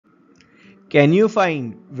Can you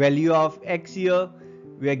find value of x here?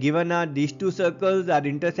 We are given these two circles are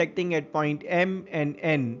intersecting at point M and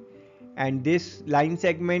N, and this line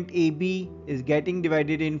segment AB is getting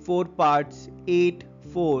divided in 4 parts: 8,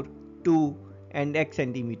 4, 2 and x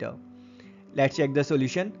centimeter. Let's check the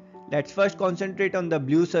solution. Let's first concentrate on the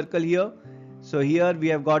blue circle here. So here we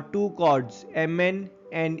have got two chords MN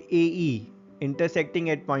and AE intersecting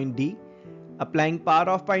at point D. Applying power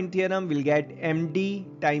of point theorem, we'll get MD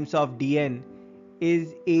times of DN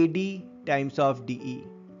is AD times of DE.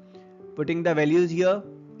 Putting the values here,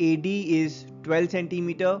 AD is 12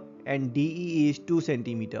 centimeter and DE is 2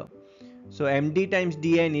 centimeter. So MD times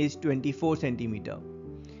DN is 24 centimeter.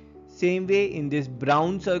 Same way in this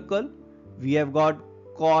brown circle, we have got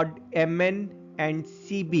chord MN and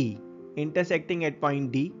CB intersecting at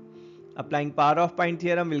point D. Applying power of point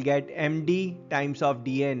theorem, we'll get MD times of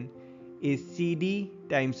DN is CD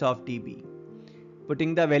times of DB.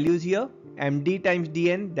 Putting the values here, MD times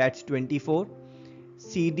DN, that's 24,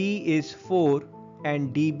 CD is 4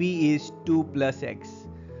 and DB is 2 plus x.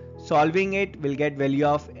 Solving it, we'll get value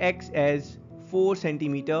of x as 4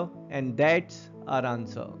 centimeter, and that's our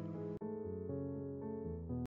answer.